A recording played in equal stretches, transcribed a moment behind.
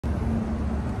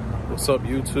What's up,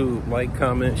 YouTube? Like,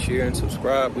 comment, share, and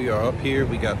subscribe. We are up here.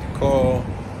 We got the call.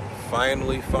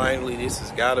 Finally, this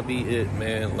has got to be it,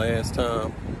 man. Last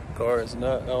time. Car is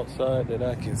not outside that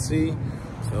I can see,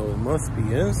 so it must be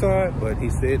inside, but he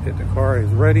said that the car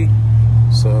is ready.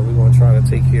 So we're going to try to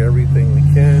take care of everything we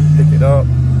can, pick it up,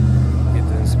 get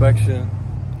the inspection,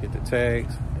 get the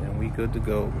tags, and we good to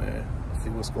go, man. See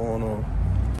what's going on.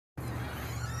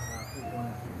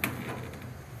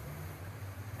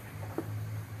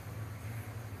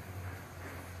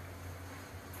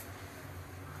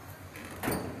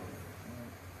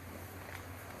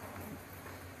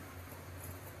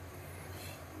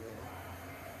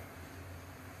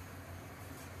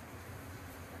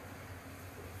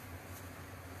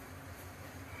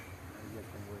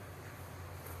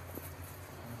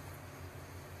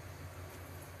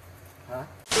 Huh?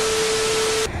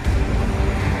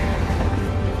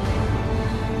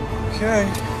 Okay.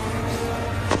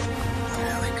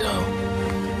 There we go.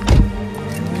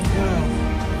 Here we go.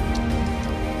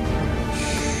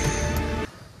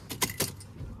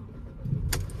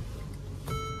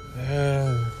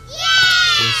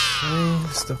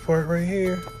 This is the part right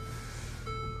here.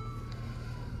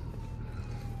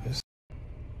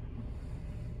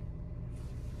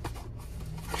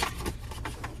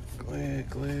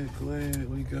 Glad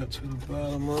we got to the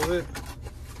bottom of it.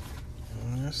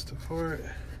 And that's the part.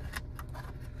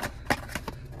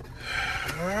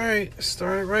 All right,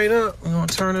 start it right up. We're gonna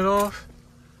turn it off.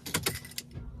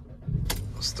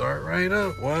 Start right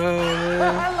up. Wow,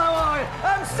 man. Hello,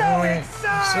 I'm so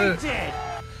excited.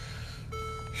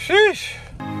 Sheesh.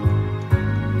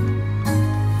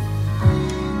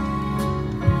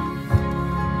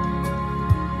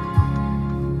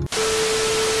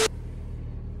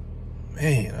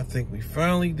 Man, I think we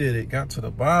finally did it. Got to the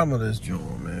bottom of this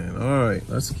joint, man. All right,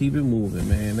 let's keep it moving,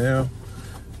 man. Now,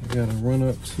 we gotta run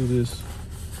up to this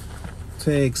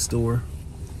tag store.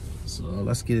 So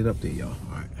let's get it up there, y'all.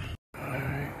 All right. All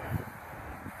right.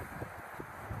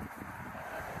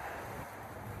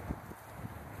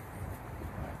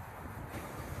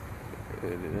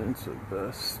 Get it into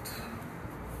best.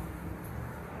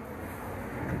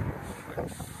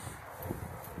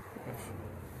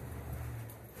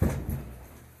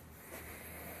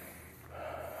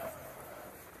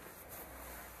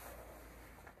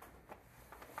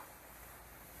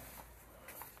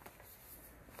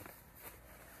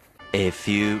 A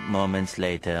few moments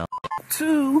later.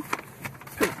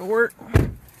 Paperwork.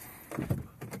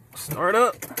 Start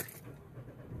up.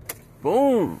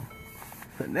 Boom.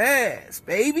 Finesse,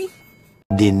 baby.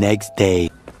 The next day.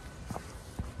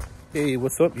 Hey,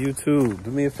 what's up, YouTube? Do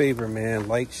me a favor, man.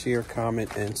 Like, share,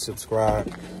 comment, and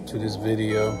subscribe to this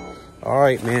video. All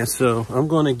right, man. So I'm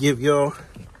going to give y'all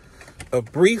a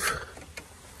brief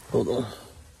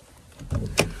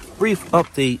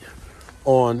update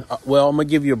on, well, I'm gonna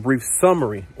give you a brief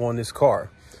summary on this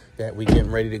car that we getting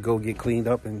ready to go get cleaned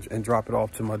up and drop it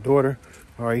off to my daughter.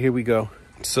 All right, here we go.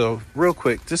 So real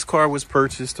quick, this car was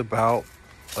purchased about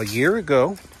a year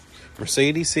ago.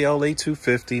 Mercedes CLA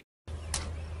 250.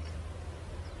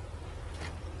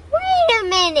 Wait a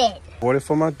minute. Bought it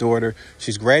for my daughter.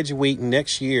 She's graduating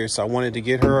next year, so I wanted to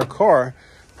get her a car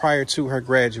prior to her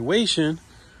graduation,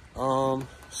 so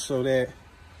that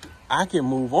I can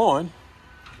move on,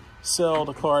 sell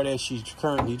the car that she's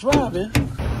currently driving.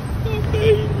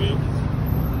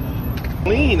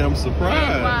 Clean, I'm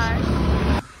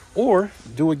surprised. Or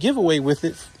do a giveaway with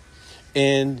it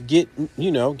and get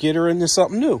her into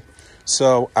something new.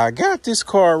 So I got this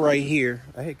car right here.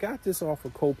 I had got this off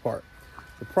of Copart.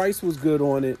 The price was good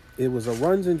on it. It was a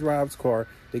runs and drives car.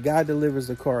 The guy delivers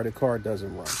the car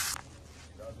doesn't run. It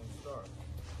doesn't start.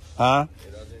 Huh?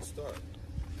 It doesn't start.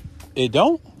 It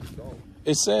don't? It don't.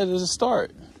 It said it's a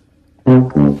start. Huh?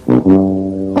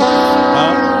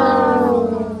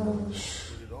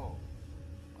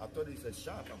 I thought it's a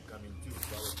shop I'm coming to,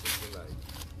 so I was thinking like,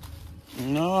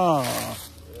 No. Yeah,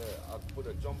 I put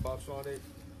a jump box on it,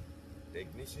 the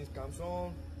ignition comes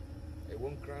on, it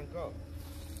won't crank up.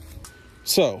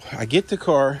 So I get the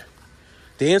car,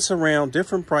 dance around,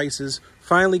 different prices,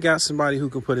 finally got somebody who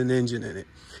can put an engine in it.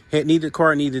 The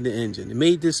car needed an engine. It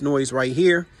made this noise right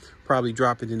here, probably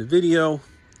drop it in the video.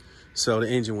 So the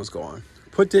engine was gone.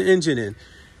 Put the engine in.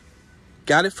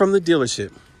 Got it from the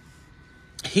dealership.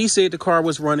 He said the car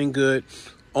was running good.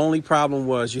 Only problem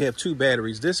was you have two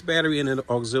batteries. This battery and an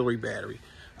auxiliary battery.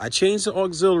 I changed the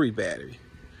auxiliary battery.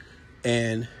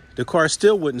 And the car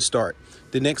still wouldn't start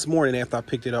the next morning after I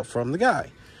picked it up from the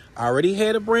guy. I already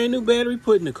had a brand new battery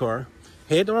put in the car.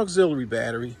 Had the auxiliary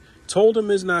battery. Told him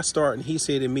it's not starting. He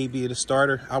said it may be the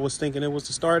starter. I was thinking it was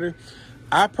the starter.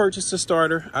 I purchased the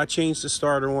starter. I changed the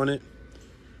starter on it.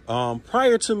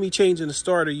 Prior to me changing the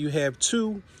starter, you have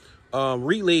two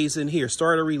relays in here,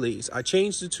 starter relays. I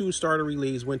changed the two starter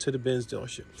relays, went to the Benz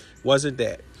dealership. Wasn't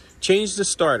that. Changed the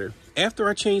starter. After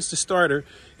I changed the starter,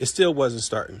 it still wasn't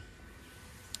starting.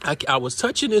 I was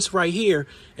touching this right here,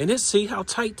 and this, see how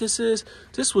tight this is?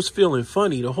 This was feeling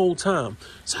funny the whole time.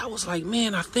 So I was like,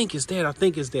 man, I think it's that. I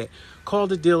think it's that.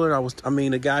 Called the dealer.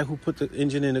 The guy who put the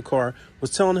engine in the car, was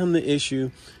telling him the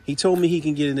issue. He told me he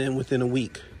can get it in within a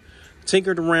week.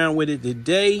 Tinkered around with it. The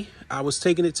day I was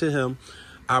taking it to him,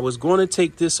 I was going to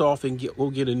take this off and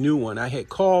go get a new one. I had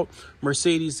called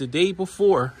Mercedes the day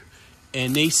before,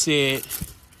 and they said,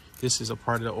 this is a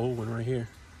part of the old one right here.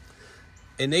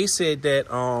 And they said that,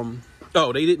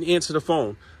 they didn't answer the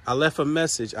phone. I left a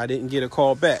message. I didn't get a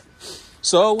call back.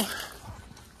 So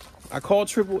I called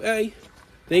AAA.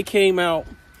 They came out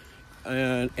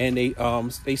and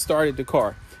they started the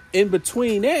car. In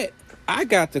between that, I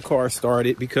got the car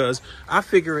started because I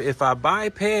figure if I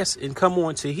bypass and come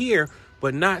on to here,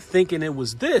 but not thinking it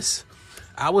was this,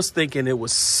 I was thinking it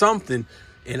was something,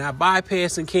 and I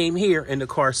bypassed and came here and the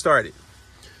car started.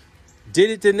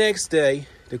 Did it the next day.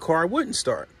 The car wouldn't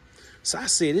start. So I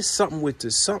said, it's something with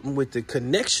the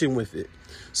connection with it.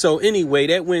 So anyway,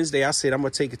 that Wednesday, I said, I'm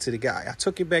going to take it to the guy. I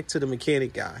took it back to the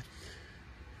mechanic guy.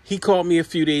 He called me a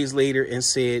few days later and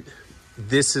said,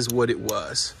 this is what it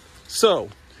was. So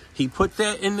he put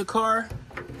that in the car.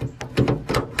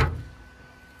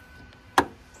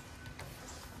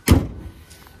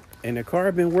 And the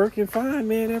car been working fine,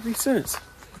 man, ever since.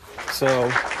 So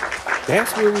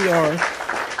that's where we are.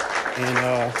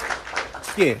 And,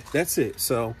 yeah, that's it.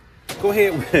 So go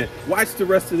ahead, watch the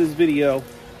rest of this video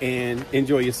and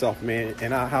enjoy yourself, man.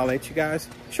 And I'll holler at you guys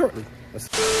shortly.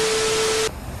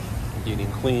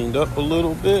 Getting cleaned up a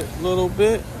little bit.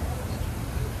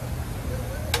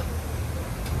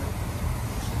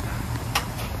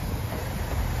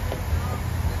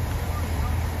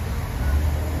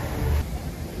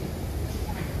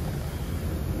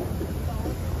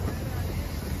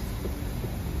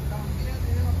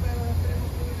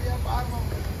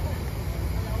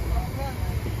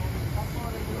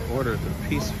 Ordered the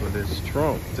piece for this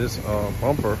trunk, this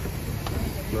bumper.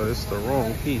 No, it's the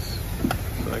wrong piece.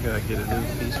 So I gotta get a new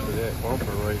piece for that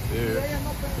bumper right there.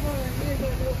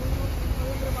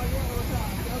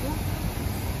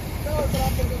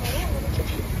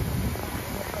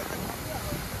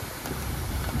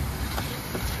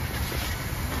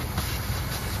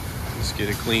 Let's get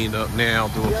it cleaned up now,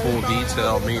 do a full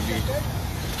detail,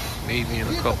 maybe in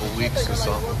a couple weeks or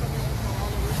something.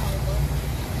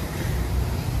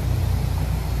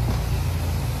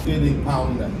 Really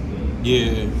pound that.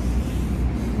 Yeah.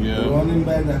 Running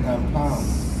back that can pound.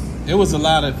 It was a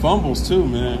lot of fumbles too,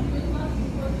 man.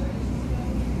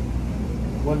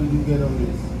 What did you get on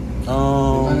this? The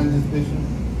management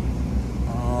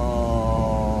I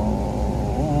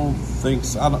don't think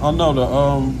so. I know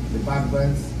the back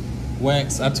vents.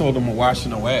 Wax. I told them I'm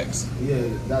washing the wax. Yeah,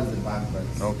 that's the back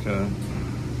vents. Okay.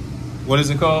 What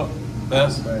is it called?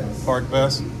 Best? Park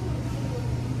Best?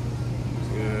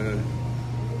 Yeah.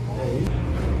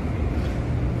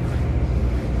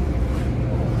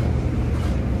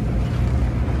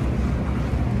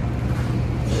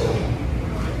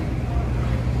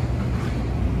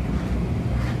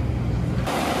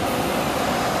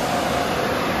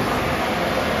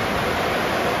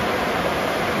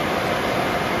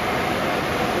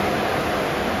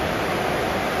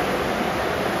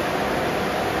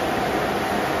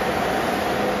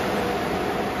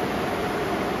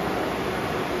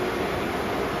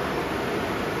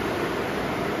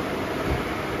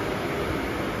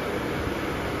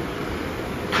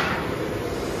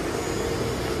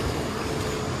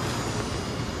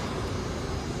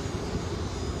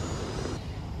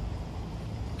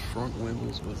 Front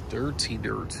windows was dirty,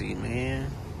 man.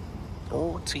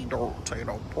 Dirty. The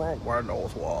front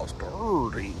windows was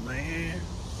dirty, man.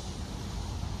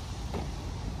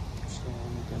 So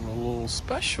I'm getting a little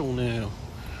special now.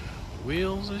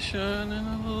 Wheels are shining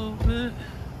a little bit.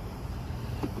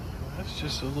 That's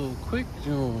just a little quick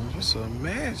joint. Just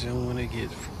imagine when it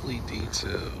gets fully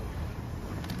detailed.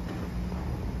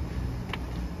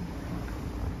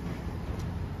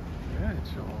 That's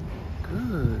all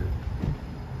good.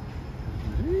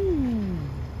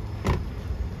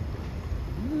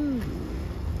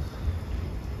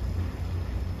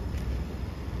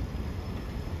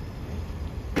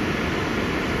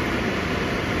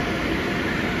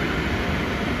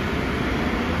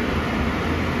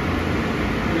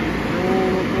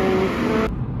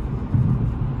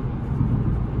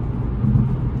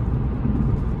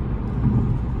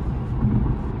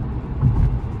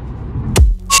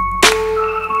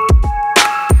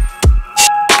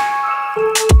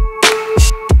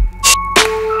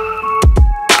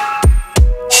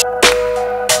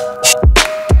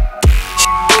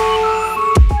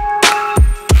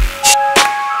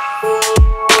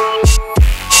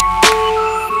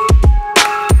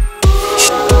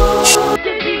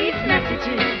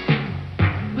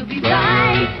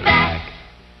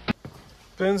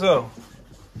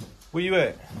 Where you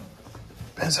at?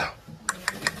 Benzo.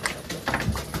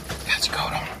 Got your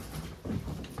coat on.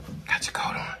 Got your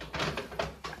coat on.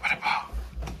 What about?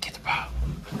 Get the ball.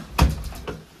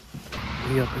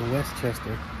 We up in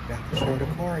Westchester. Got to show the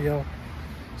car, y'all.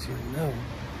 She don't know.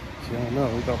 She don't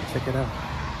know. We about to check it out.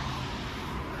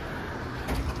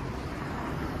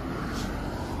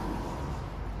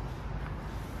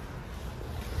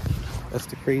 That's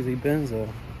the crazy Benzo.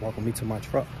 Welcome me to my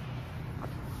truck.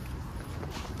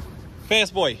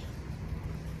 Fast boy.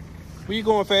 Where you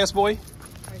going, fast boy?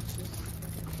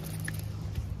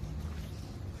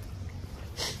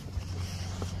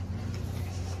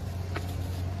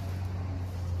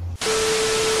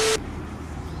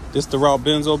 This the route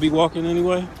Benzo be walking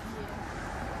anyway?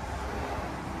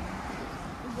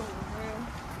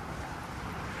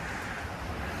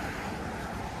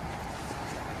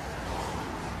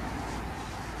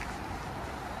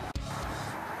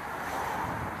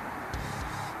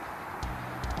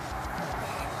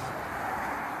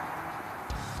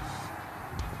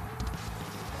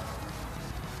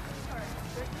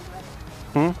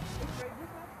 Hmm?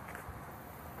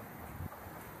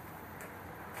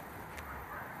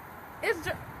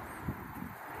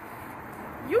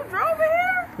 You drove it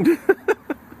here?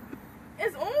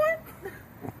 It's on?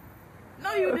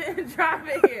 No, you didn't drive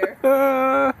it here.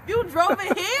 You drove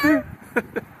it here?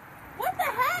 What the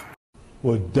heck?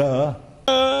 Well, duh.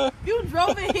 You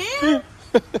drove it here?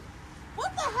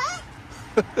 What the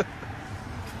heck?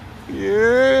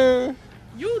 Yeah.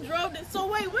 You drove it. So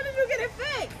wait, when did you get it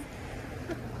fixed?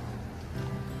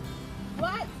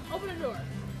 What? Open the door.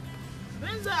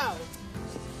 Benzo.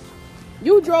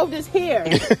 You drove this here.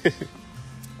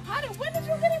 When did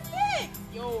you get it fixed?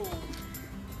 Yo.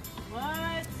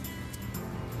 What?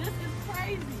 This is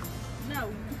crazy.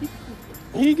 No.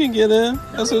 He can get in.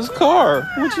 That's his car.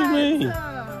 What you mean? What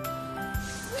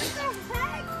the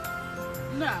heck?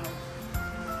 No.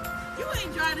 You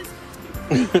ain't drive this.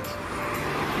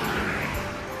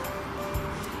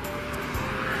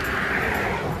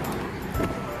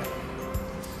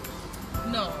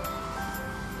 No.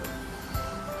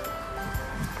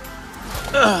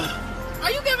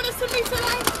 Are you giving this to me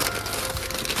today?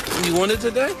 You want it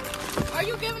today? Are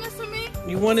you giving this to me?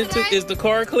 You want it today? to? Is the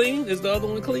car clean? Is the other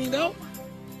one cleaned out?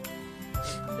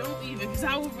 Don't even, because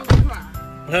I will really cry.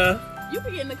 Huh? You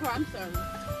can get in the car, I'm sorry.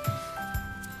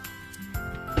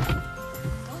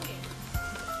 Oh,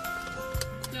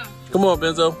 yeah. No. Come on,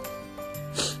 Benzo.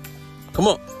 Come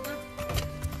on.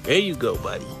 There you go,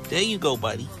 buddy. There you go,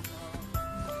 buddy.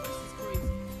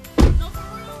 No, for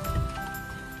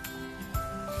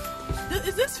real?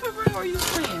 Is this for real or are you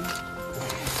playing?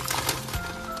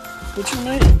 What you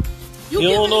mean? You don't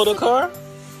giving know this the to car? me?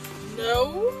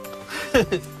 No.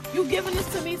 You giving this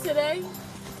to me today?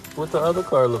 What the other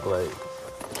car look like?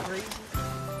 Crazy.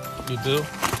 You do?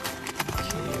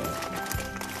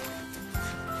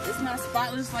 It's not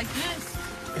spotless like this.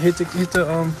 Hit the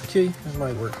key. It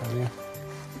might work on you.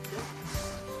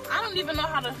 I don't even know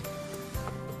how to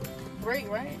brake,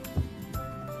 right?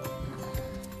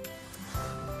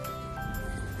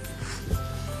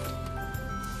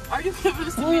 Are you giving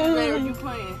this to me today or are you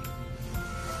playing?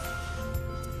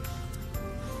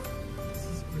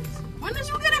 When did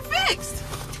you get it fixed?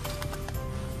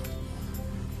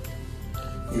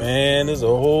 Man, there's a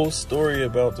whole story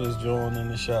about this joint in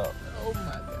the shop. Oh my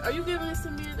God. Are you giving this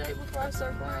to me today before I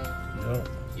start crying? Yep.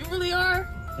 You really are?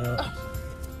 Yep.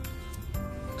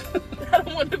 I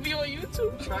don't want to be on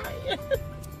YouTube crying.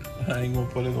 I ain't gonna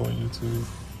put it on YouTube.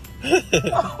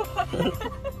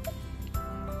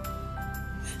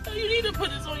 No, you need to put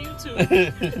this on YouTube.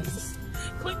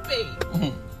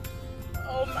 Clickbait.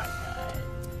 Oh my God.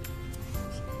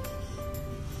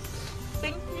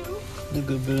 Thank you. Look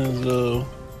at Benzo.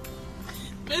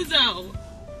 Benzo.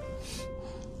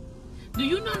 Do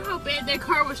you know how bad that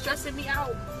car was stressing me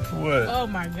out? What? Oh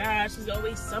my gosh, there's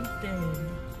always something.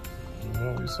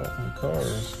 Always something with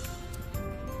cars.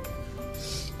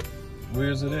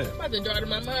 Where's it at? I'm about to drive to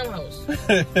my mom's house.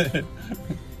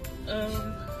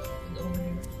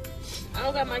 I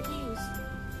don't got my keys.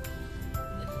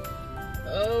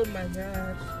 Oh my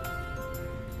gosh.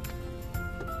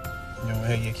 You don't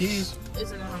have your keys?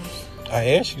 It's in the house. I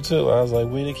asked you too. I was like,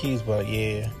 where the keys? But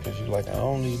yeah, because you're like, I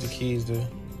don't need the keys to.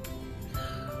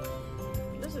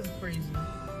 This is crazy.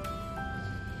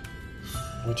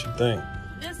 What you think?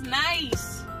 It's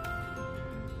nice.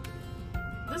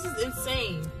 This is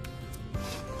insane.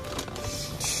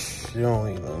 You don't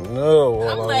even know what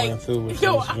I like, went through with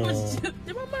yo, this I was joint. just,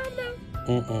 did my mom know?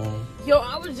 Mm-mm. Yo,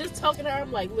 I was just talking to her.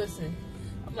 I'm like, listen,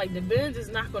 I'm like, the Benz is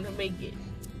not going to make it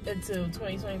until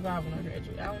 2025 when I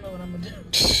graduate. I don't know what I'm going to do.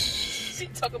 She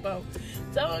talk about,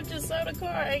 tell him just sell the car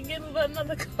and get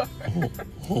another car.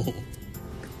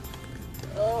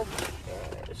 Oh my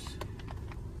gosh.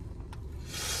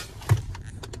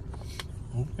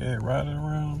 Okay, ride it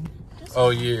around.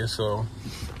 Oh yeah, so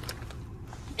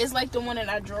it's like the one that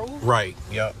I drove. right.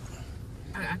 Yep.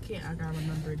 I can't. I gotta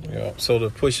remember it. Yep. So to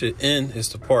push it in is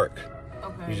to park.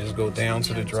 Okay. You just go down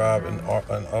to the drive and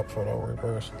up for the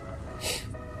reverse.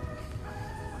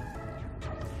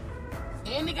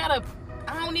 And they got a.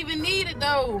 I don't even need it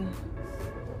though.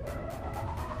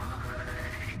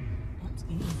 I'm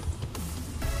scared.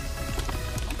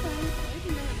 Okay. Wait a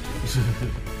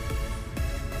minute.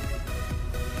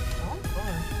 Oh,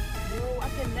 fun. Yo, I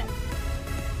can never.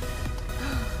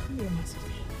 Yeah, my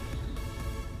sister.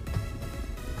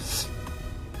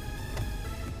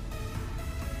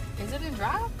 Is it in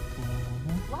drive?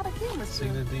 A lot of cameras. See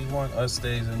the D1 us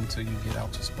stays until you get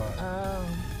out your spot. Oh.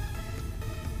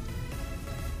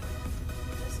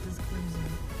 This is crazy.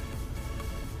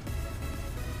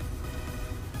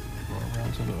 Go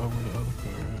around to the other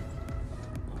car.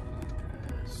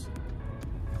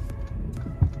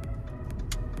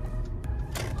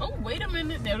 Oh, wait a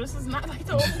minute. No, this is not like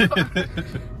the old car.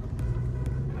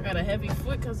 I got a heavy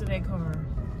foot because of that car.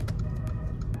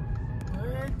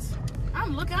 What?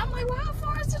 I'm looking. I'm like, well, how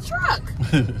far is the truck?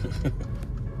 This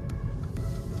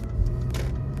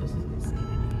is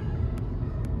insanity.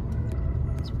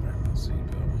 Let's bring my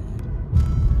seatbelt.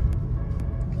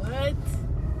 What?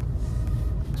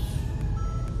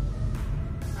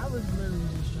 I was literally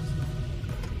just stressing out.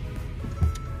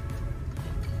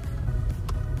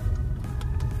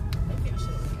 Maybe I should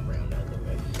have went around the other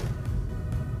way.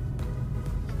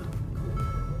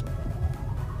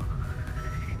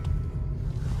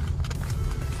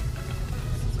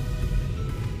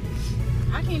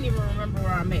 I can't even remember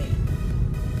where I'm at.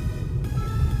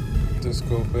 Just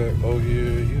go back. Oh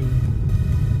yeah, you.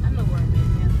 I know where I'm at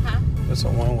now. Huh? That's a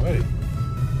one way.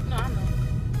 No, I know.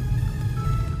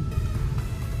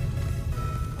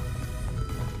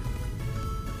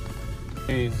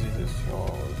 Crazy, this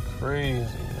y'all is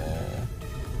crazy, man.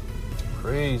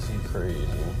 Crazy.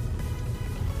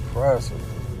 Price is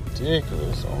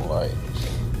ridiculous. I'm like,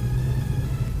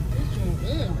 This joint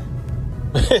on.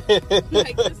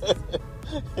 Like, this is...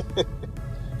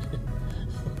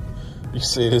 you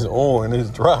said it's on, it's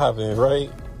driving, right?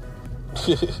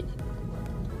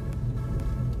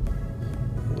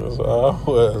 That's how I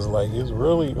was like, it's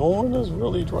really on, it's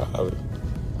really driving.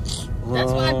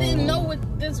 That's why I didn't know what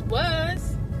this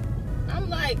was. I'm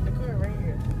like, the car right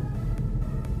here.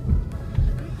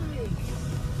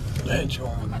 That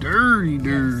joint dirty.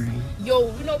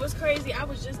 Yo, you know what's crazy? I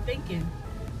was just thinking.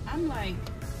 I'm like,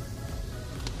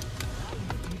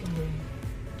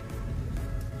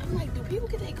 do people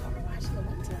get their car washed in the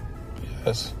winter?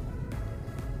 Yes.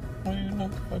 What do you know?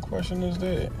 What question is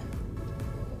that?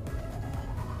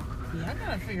 Yeah, I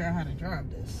gotta figure out how to drive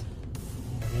this.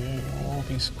 Yeah, you won't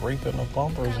be scraping the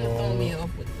bumpers Kinda throw me off.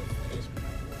 off with this.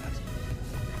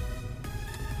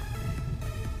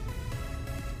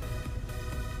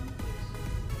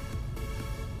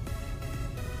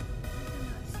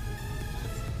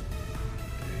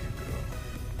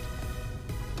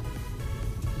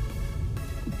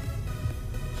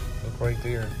 Right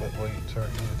there, but wait,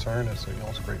 turn it so you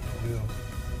don't scrape the wheels.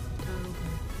 Oh,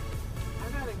 okay. I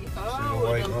gotta get. See the Oh,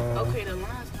 white line? okay, the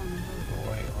line's coming The up.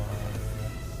 white line.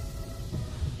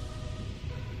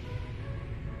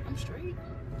 I'm straight.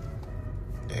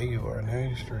 There you are, now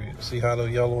you're straight. See how the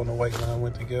yellow and the white line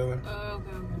went together? Okay.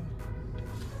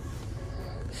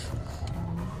 This is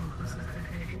the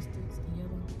distance, the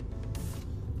yellow.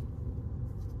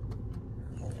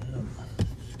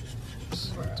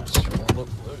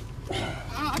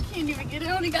 I can't even get it.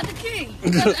 I only got the key. I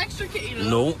got an extra key. You know?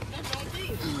 Nope. That's all I need.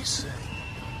 Let me see.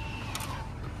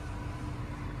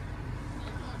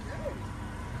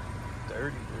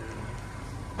 Dirty.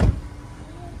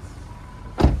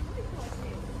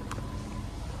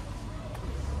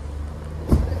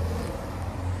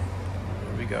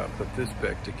 We gotta put this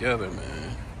back together,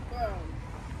 man. Bro.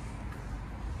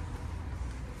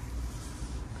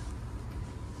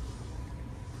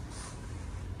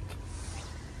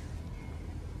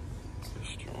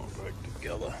 Just join back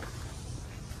together.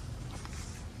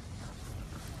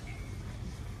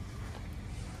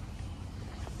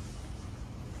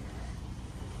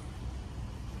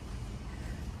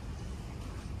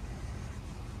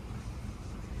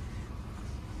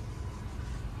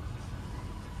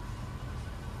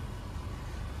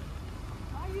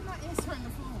 Why are you not answering the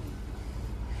phone?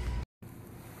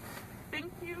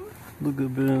 Thank you. Look at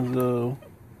Benzo.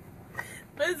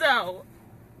 Benzo.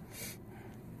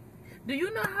 Do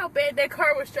you know how bad that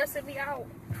car was stressing me out?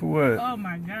 For what? Oh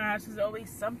my gosh, there's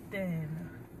always something.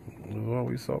 There's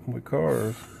always something with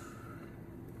cars.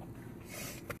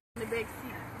 In the back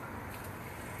seat.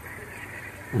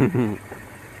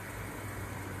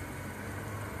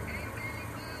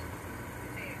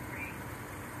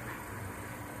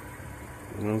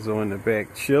 Enzo in the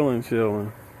back chilling.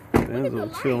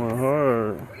 Enzo chilling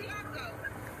hard.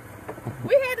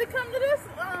 We had to come to this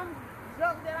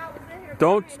junk that I was in here.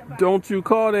 Don't you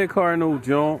call that car no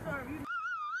junk.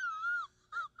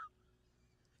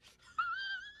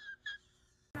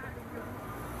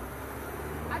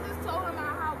 I just told him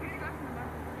how we stressing about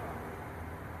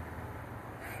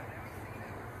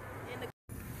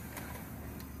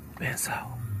the Benzo,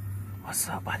 what's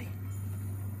up, buddy?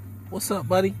 What's up,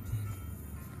 buddy?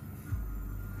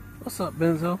 What's up,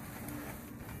 Benzo?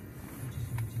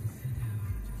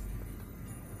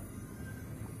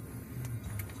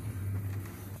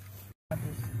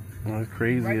 That's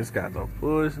crazy. It's got the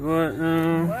push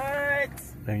button. What?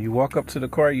 And you walk up to the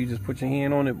car, you just put your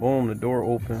hand on it, boom, the door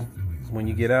open. When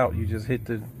you get out, you just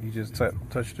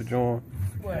touch the joint,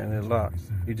 and it locks.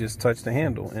 You just touch the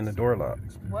handle, and the door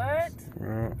locks. What?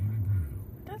 Yeah.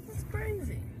 This is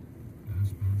crazy.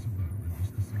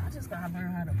 I just gotta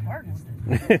learn how to park with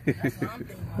it. That's what I'm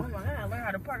thinking. Oh my God, I gotta learn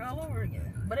how to park all over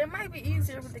again. But it might be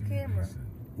easier with the camera.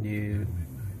 Yeah.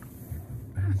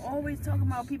 I'm always talking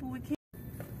about people with cameras.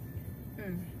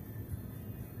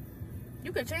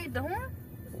 You can change the horn?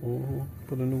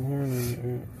 Put a new horn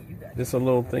in there. It's a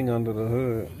little thing under the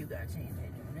hood. Yeah, you gotta change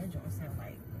that. That joint sound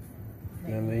like.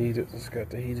 And the heater, it's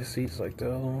got the heated seats like the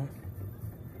other one.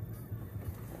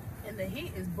 And the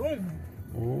heat is booming.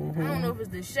 I don't know if it's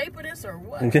the shape of this or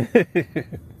what.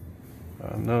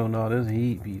 No, this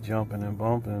heat be jumping and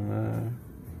bumping, man.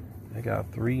 They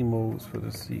got 3 modes for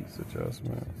the seats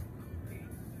adjustment.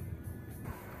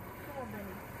 Come on,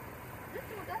 Benny. This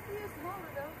one definitely is smaller,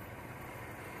 though.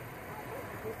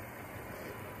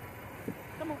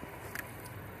 Come on.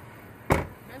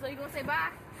 So you gonna say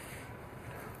bye?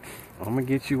 I'm gonna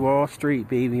get you all straight,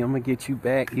 baby. I'm gonna get you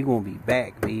back. You gonna be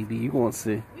back, baby. You gonna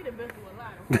see. We done been through a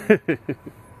lot. Okay?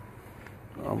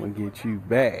 I'm gonna get you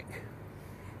back.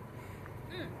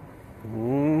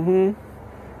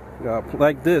 Got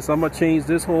like this. I'm gonna change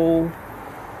this whole,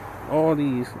 all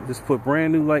these. Just put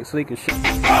brand new lights so they can shit. It's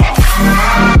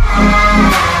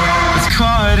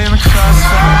caught in the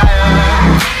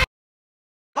crossfire.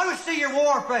 Let me see your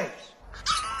war face.